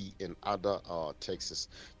 payee, and other taxes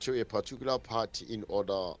to a particular party in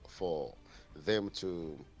order for them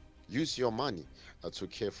to use your money to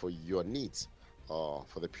care for your needs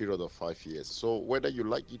for the period of 5 years. So whether you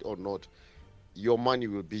like it or not, your money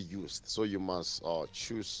will be used. So you must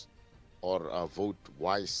choose or vote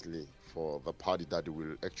wisely for the party that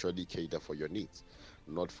will actually cater for your needs,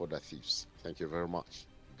 not for the thieves. Thank you very much.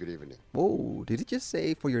 Good evening. Oh, did he just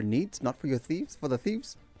say for your needs, not for your thieves? For the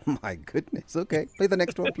thieves? My goodness. Okay. Play the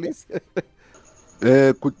next one, please.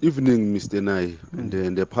 Good evening, Mr. Nai,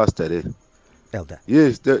 and the pastor there. Elder.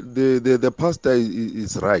 Yes, the pastor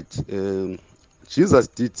is right. Jesus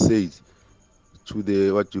did say to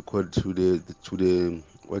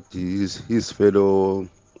his fellow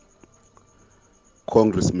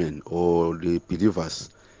congressmen or the believers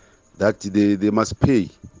that they must pay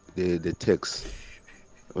the tax.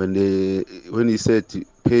 When he said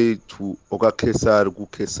pay to Oga Kesar Gu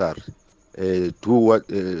Kesar, do what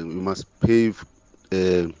you must pay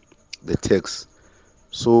the tax.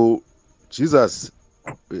 So Jesus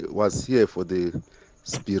was here for the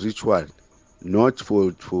spiritual, not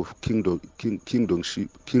for kingdom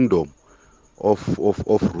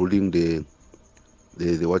of ruling the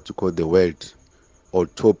what you call the world, or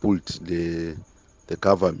toppled the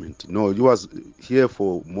government. No, he was here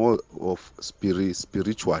for more of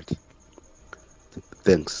spirituality.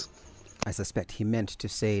 Thanks. I suspect he meant to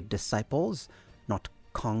say disciples, not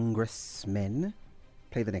congressmen.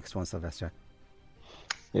 Play the next one, Sylvester.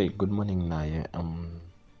 Hey, good morning, Naye.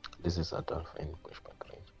 This is Adolf in Bushbuck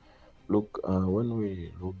Range. Look, when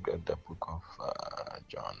we look at the book of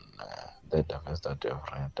John, the verse that you have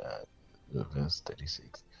read, verse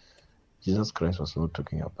 36, Jesus Christ was not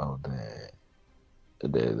talking about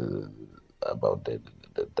the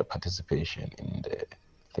participation in the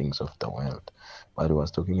things of the world, but he was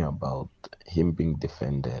talking about him being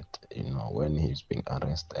defended, when he's being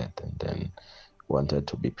arrested and then wanted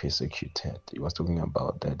to be persecuted. He was talking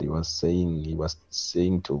about that. He was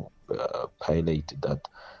saying to Pilate that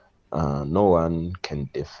no one can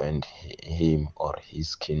defend him or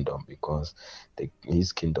his kingdom, because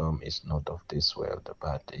his kingdom is not of this world,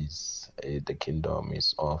 but the kingdom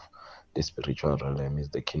is of the spiritual realm, is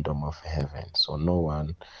the kingdom of heaven. So no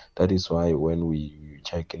one. That is why when we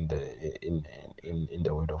check in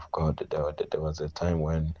the Word of God, there was a time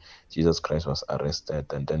when Jesus Christ was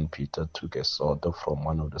arrested, and then Peter took a sword from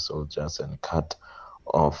one of the soldiers and cut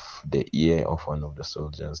off the ear of one of the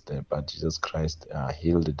soldiers there. But Jesus Christ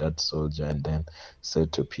healed that soldier and then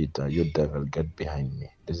said to Peter, "You devil, get behind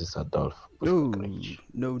me." This is Adolf. No.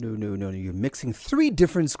 You're mixing three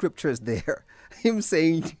different scriptures there. Him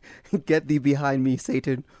saying, "Get thee behind me,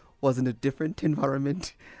 Satan," was in a different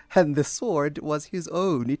environment, and the sword was his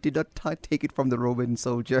own. He did not take it from the Roman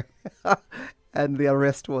soldier. And the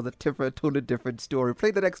arrest was a totally different story.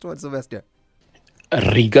 Play the next one, Sylvester.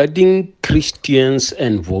 Regarding Christians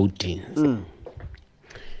and voting,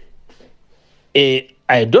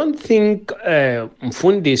 I don't think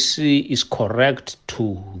Mfundisi is correct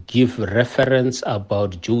to give reference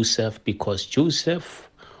about Joseph, because Joseph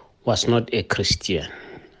was not a Christian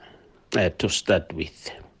to start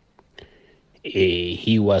with.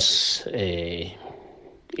 He was a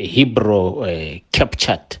Hebrew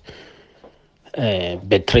captured,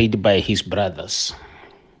 betrayed by his brothers.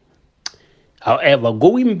 However,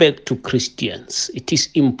 going back to Christians, it is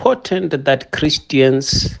important that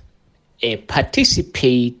Christians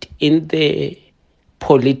participate in the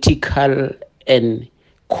political and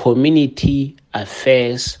community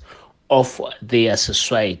affairs of their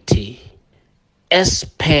society as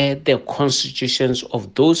per the constitutions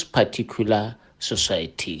of those particular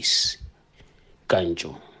societies.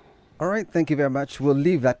 Kanjo. All right, thank you very much. We'll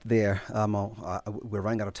leave that there. We're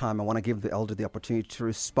running out of time. I want to give the elder the opportunity to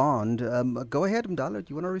respond. Go ahead, Mdala. Do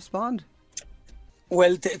you want to respond?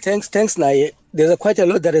 Well, thanks, Naye. There's quite a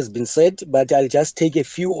lot that has been said, but I'll just take a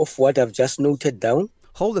few of what I've just noted down.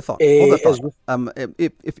 Hold the thought.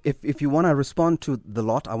 If you want to respond to the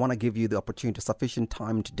lot, I want to give you the opportunity, sufficient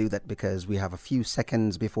time to do that, because we have a few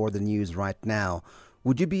seconds before the news right now.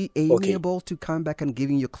 Would you be amiable to come back and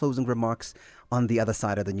giving your closing remarks on the other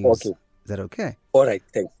side of the news? Okay. Is that okay? All right,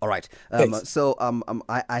 thanks. All right. Thanks. So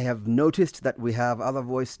I have noticed that we have other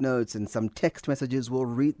voice notes and some text messages. We'll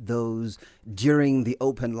read those during the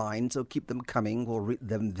open line, so keep them coming. We'll read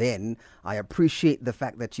them then. I appreciate the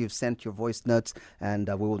fact that you've sent your voice notes, and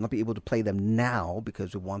we will not be able to play them now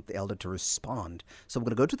because we want the elder to respond. So we're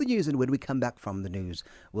going to go to the news, and when we come back from the news,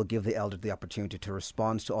 we'll give the elder the opportunity to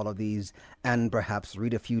respond to all of these and perhaps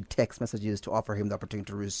read a few text messages to offer him the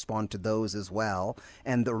opportunity to respond to those as well.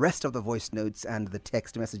 And the rest of the voice notes and the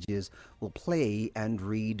text messages will play and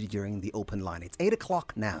read during the open line. It's 8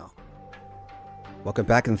 o'clock now. Welcome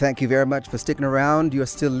back, and thank you very much for sticking around. You're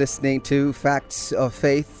still listening to Facts of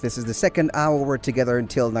Faith. This is the second hour. We're together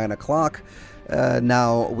until 9 o'clock.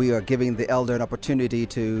 Now we are giving the elder an opportunity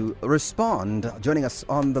to respond. Joining us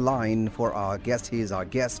on the line for our guest, he is our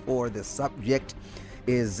guest for the subject,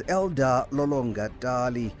 is Elder Lolonga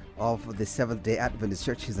Dali of the Seventh-day Adventist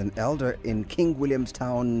Church. He's an elder in King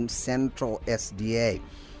Williamstown Central SDA.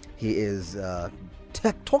 He is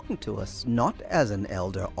talking to us not as an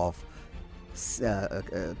elder of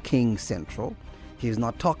King Central. He is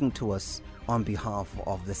not talking to us on behalf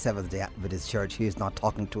of the Seventh-day Adventist Church. He is not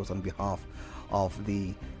talking to us on behalf of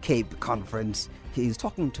the Cape Conference. He is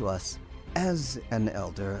talking to us as an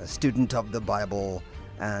elder, a student of the Bible,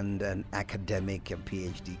 and an academic, a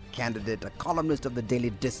PhD candidate, a columnist of the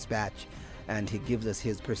Daily Dispatch, and he gives us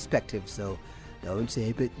his perspective. So don't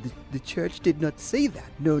say, but the church did not say that.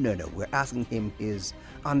 No. We're asking him his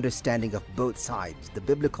understanding of both sides, the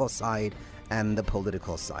biblical side and the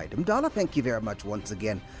political side. Mdala, thank you very much once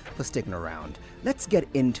again for sticking around. Let's get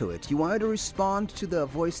into it. You wanted to respond to the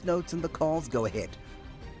voice notes and the calls? Go ahead.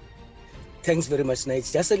 Thanks very much, Nate.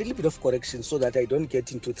 Just a little bit of correction so that I don't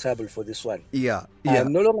get into trouble for this one. Yeah.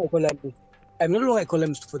 I'm no longer a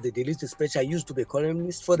columnist for the Daily Dispatch. I used to be a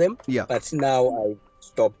columnist for them. Yeah. But now I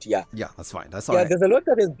stopped. Yeah. Yeah, that's fine. That's all right. There's a lot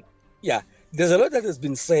that has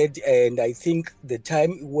been said, and I think the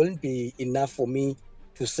time won't be enough for me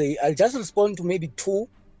to say. I'll just respond to maybe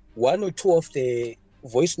one or two of the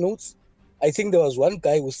voice notes. I think there was one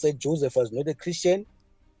guy who said Joseph was not a Christian,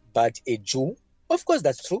 but a Jew. Of course,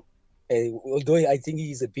 that's true. Although I think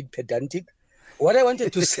he is a bit pedantic. What I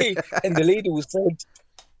wanted to say, and the lady who said,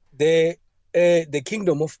 the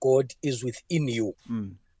kingdom of God is within you.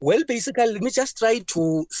 Well, basically, let me just try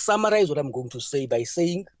to summarize what I'm going to say by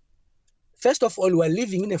saying, first of all, we're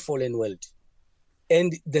living in a fallen world.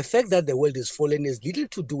 And the fact that the world is fallen has little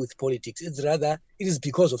to do with politics. It's rather, it is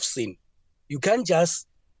because of sin. You can't just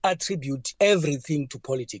attribute everything to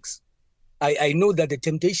politics. I know that the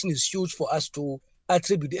temptation is huge for us to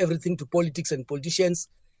attribute everything to politics and politicians.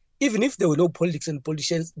 Even if there were no politics and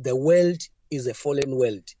politicians, the world is a fallen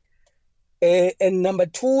world. And number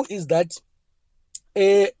two is that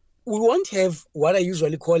we won't have what I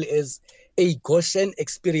usually call as a Goshen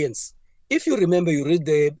experience. If you remember, you read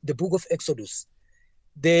the book of Exodus,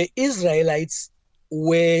 the Israelites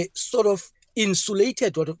were sort of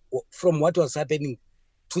insulated from what was happening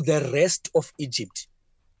to the rest of Egypt.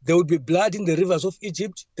 There would be blood in the rivers of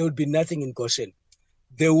Egypt. There would be nothing in Goshen.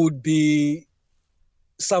 There would be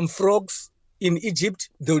some frogs in Egypt.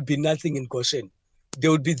 There would be nothing in Goshen.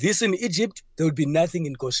 There would be this in Egypt. There would be nothing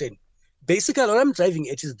in Goshen. Basically, what I'm driving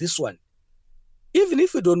at is this one. Even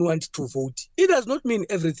if we don't want to vote, it does not mean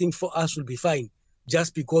everything for us will be fine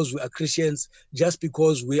just because we are Christians, just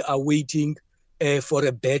because we are waiting for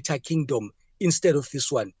a better kingdom instead of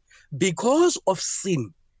this one. Because of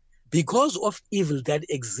sin, because of evil that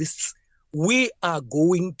exists, we are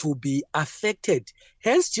going to be affected.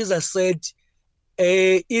 Hence, Jesus said,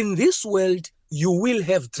 in this world, you will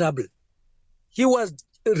have trouble. He was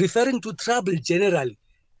referring to trouble generally.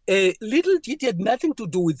 It had nothing to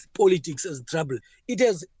do with politics as trouble.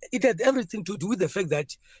 It had everything to do with the fact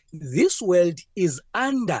that this world is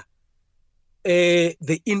under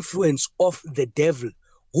the influence of the devil,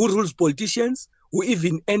 who rules politicians, who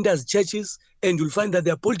even enters churches, and you'll find that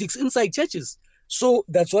there are politics inside churches. So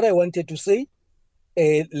that's what I wanted to say.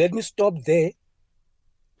 Let me stop there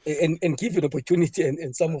and give you an opportunity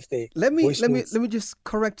and some of the let me just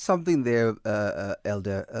correct something there,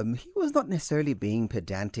 Elder. He was not necessarily being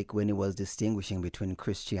pedantic when he was distinguishing between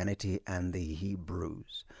Christianity and the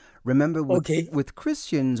Hebrews. Remember, with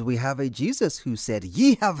Christians, we have a Jesus who said,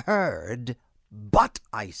 "Ye have heard, but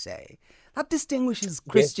I say." That distinguishes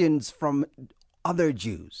Christians from other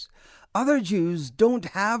Jews. Other Jews don't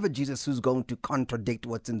have a Jesus who's going to contradict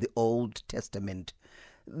what's in the Old Testament.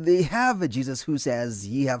 They have a Jesus who says,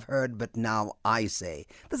 "Ye have heard, but now I say."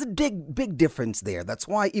 There's a big difference there. That's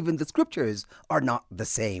why even the scriptures are not the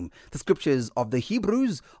same. The scriptures of the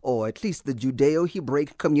Hebrews, or at least the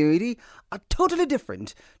Judeo-Hebraic community, are totally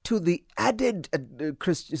different to the added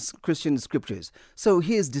Christian scriptures. So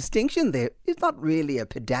his distinction there is not really a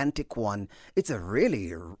pedantic one. It's a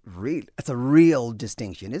real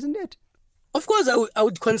distinction, isn't it? Of course, I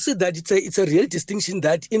would consider that it's a real distinction,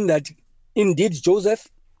 that indeed Joseph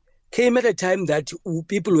came at a time that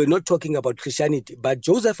people were not talking about Christianity, but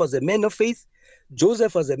Joseph was a man of faith.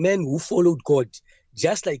 Joseph was a man who followed God,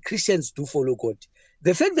 just like Christians do follow God.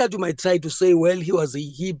 The fact that you might try to say, well, he was a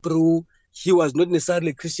Hebrew, he was not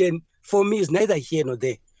necessarily Christian, for me is neither here nor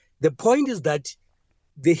there. The point is that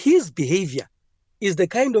his behavior is the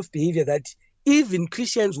kind of behavior that even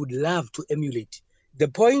Christians would love to emulate. The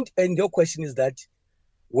point and your question is that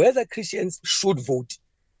whether Christians should vote.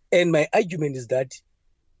 And my argument is that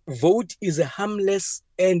vote is a harmless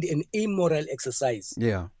and an immoral exercise.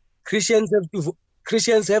 Yeah. Christians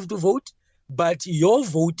have to vote, but your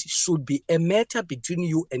vote should be a matter between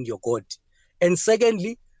you and your God. And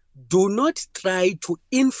secondly, do not try to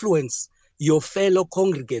influence your fellow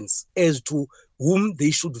congregants as to whom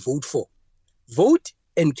they should vote for. Vote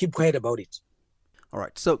and keep quiet about it. All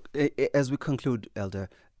right. So as we conclude, Elder,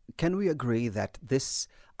 can we agree that this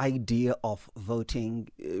idea of voting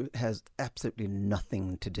has absolutely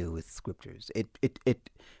nothing to do with scriptures?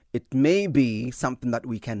 It may be something that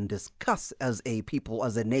we can discuss as a people,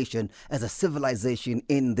 as a nation, as a civilization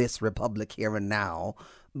in this republic here and now,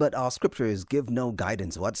 but our scriptures give no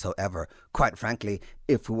guidance whatsoever. Quite frankly,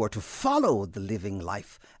 if we were to follow the living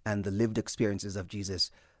life and the lived experiences of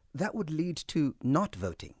Jesus, that would lead to not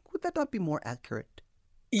voting. Would that not be more accurate?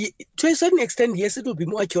 To a certain extent, yes, it will be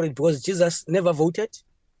more accurate because Jesus never voted.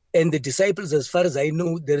 And the disciples, as far as I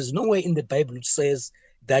know, there is nowhere in the Bible which says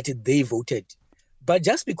that they voted. But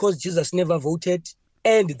just because Jesus never voted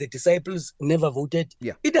and the disciples never voted,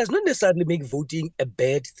 it does not necessarily make voting a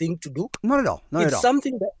bad thing to do. Not at all. It's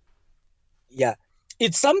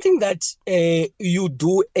something that you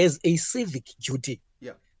do as a civic duty.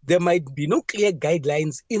 Yeah. There might be no clear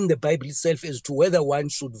guidelines in the Bible itself as to whether one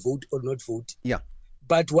should vote or not vote. Yeah.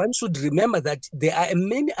 But one should remember that there are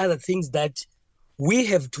many other things that we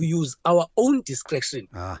have to use our own discretion.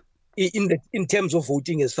 In terms of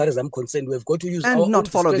voting, as far as I'm concerned, we've got to use our own discretion. And not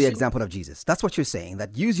follow the example of Jesus. That's what you're saying,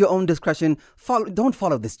 that use your own discretion. Don't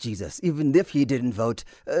follow this Jesus. Even if he didn't vote,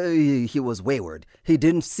 he was wayward. He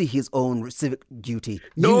didn't see his own civic duty.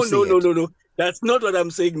 No. That's not what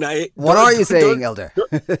I'm saying, Naye. What are you saying, Elder?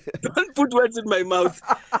 Don't put words in my mouth.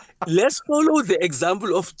 Let's follow the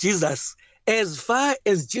example of Jesus. As far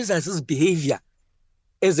as Jesus' behavior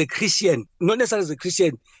as a Christian, not necessarily as a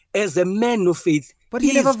Christian, as a man of faith, but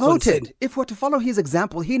he never voted. If we're to follow his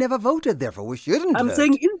example, he never voted. Therefore, we shouldn't I'm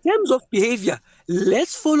saying in terms of behavior,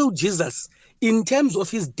 let's follow Jesus in terms of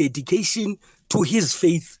his dedication to his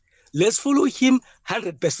faith. Let's follow him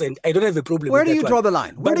 100%. I don't have a problem with that. Where do you draw the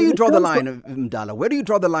line? Where do you draw the line, Mdala? Where do you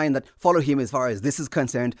draw the line that follow him as far as this is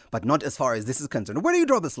concerned, but not as far as this is concerned? Where do you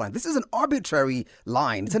draw this line? This is an arbitrary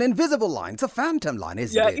line. It's an invisible line. It's a phantom line,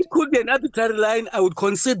 isn't it? Yeah, it could be an arbitrary line. I would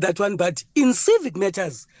concede that one. But in civic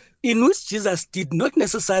matters, in which Jesus did not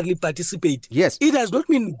necessarily participate, yes, it does not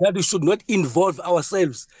mean that we should not involve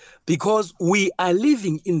ourselves because we are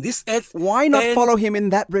living in this earth. Why not follow him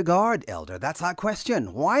in that regard, Elder? That's our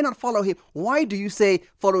question. Why not follow him? Why do you say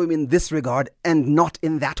follow him in this regard and not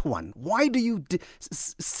in that one? Why do you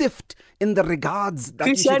sift in the regards that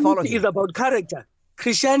you should follow him? Christianity is about character.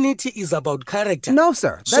 Christianity is about character. No,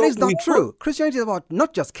 sir. That is not true. Christianity is about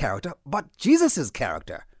not just character, but Jesus'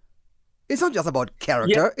 character. It's not just about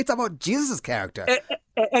character. It's about Jesus' character.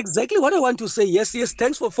 Exactly what I want to say. Yes.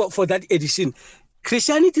 Thanks for that addition.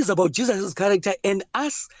 Christianity is about Jesus' character and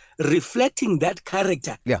us reflecting that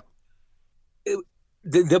character. Yeah.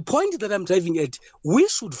 The point that I'm driving at, we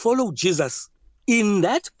should follow Jesus in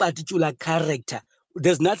that particular character.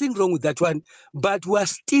 There's nothing wrong with that one. But we are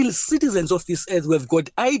still citizens of this earth. We've got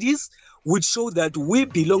IDs which show that we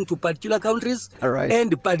belong to particular countries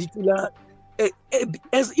and particular...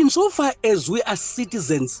 As insofar as we are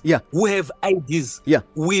citizens who have IDs,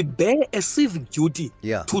 we bear a civic duty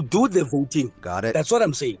to do the voting. Got it. That's what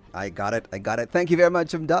I'm saying. I got it. Thank you very much,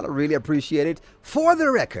 Mdala. Really appreciate it. For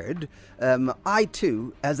the record, I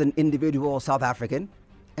too, as an individual South African,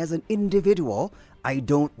 I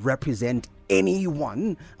don't represent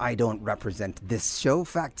anyone. I don't represent this show,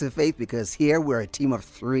 Facts of Faith, because here we're a team of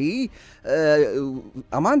three.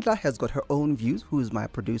 Amandla has got her own views, who is my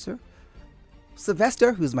producer.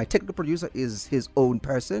 Sylvester, who's my technical producer, is his own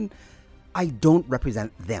person. I don't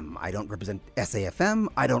represent them. I don't represent SAFM.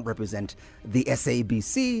 I don't represent the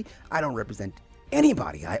SABC. I don't represent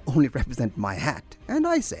anybody. I only represent my hat. And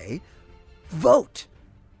I say, vote.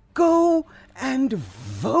 Go and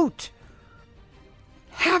vote.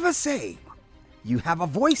 Have a say. You have a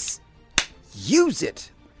voice. Use it.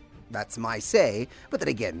 That's my say. But then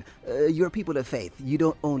again, you're people of faith. You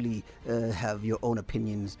don't only have your own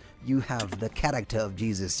opinions. You have the character of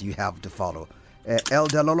Jesus you have to follow.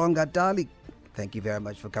 Elder Lolonga Dali, thank you very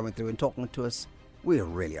much for coming through and talking to us. We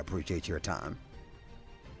really appreciate your time.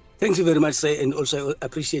 Thank you very much, sir. And also I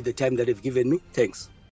appreciate the time that you've given me. Thanks.